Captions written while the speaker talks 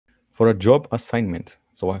For a job assignment,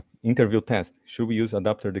 so an interview test, should we use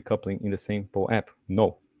adapter decoupling in the sample app?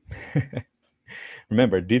 No.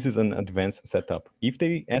 Remember, this is an advanced setup. If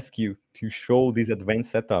they ask you to show this advanced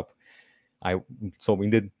setup, so in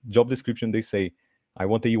the job description they say, I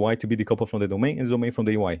want the UI to be decoupled from the domain and the domain from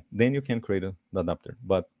the UI. Then you can create an adapter.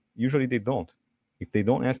 But usually they don't. If they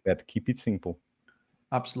don't ask that, keep it simple.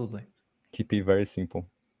 Absolutely. Keep it very simple.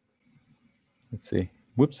 Let's see.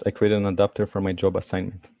 Whoops, I created an adapter for my job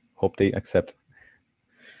assignment. Hope they accept.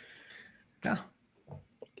 Yeah.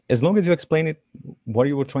 As long as you explain it, what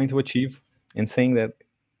you were trying to achieve, and saying that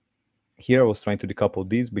here I was trying to decouple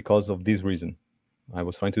this because of this reason. I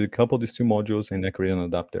was trying to decouple these two modules and I created an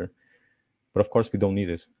adapter. But of course, we don't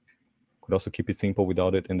need it. Could also keep it simple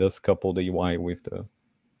without it and just couple the UI with the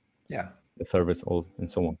service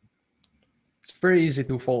and so on. It's very easy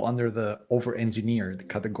to fall under the over-engineered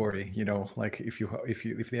category. Like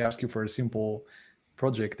if they ask you for a simple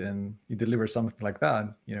project and you deliver something like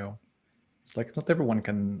that, it's like not everyone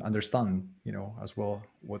can understand, as well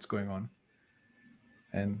what's going on,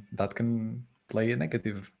 and that can play a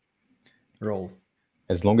negative role.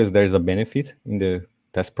 As long as there is a benefit in the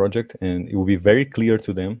test project and it will be very clear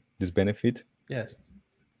to them, this benefit, yes,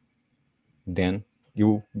 then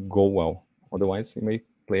you go well. Otherwise, it may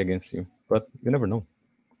play against you, but you never know.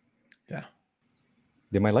 Yeah.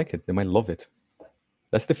 They might like it. They might love it.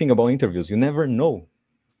 That's the thing about interviews. You never know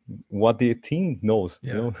what the team knows,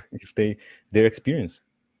 if their experience.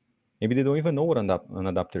 Maybe they don't even know what an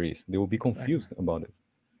adapter is. They will be confused about it.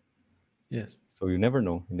 Yes. So you never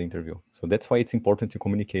know in the interview. So that's why it's important to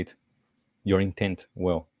communicate your intent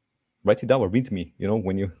well. Write it down or read me,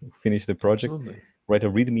 when you finish the project. Absolutely. Write a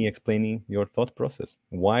read me explaining your thought process,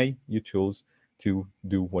 why you chose to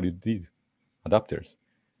do what you did. Adapters.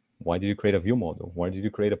 Why did you create a view model? Why did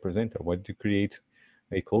you create a presenter? Why did you create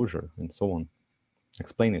a closure? And so on.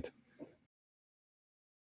 Explain it.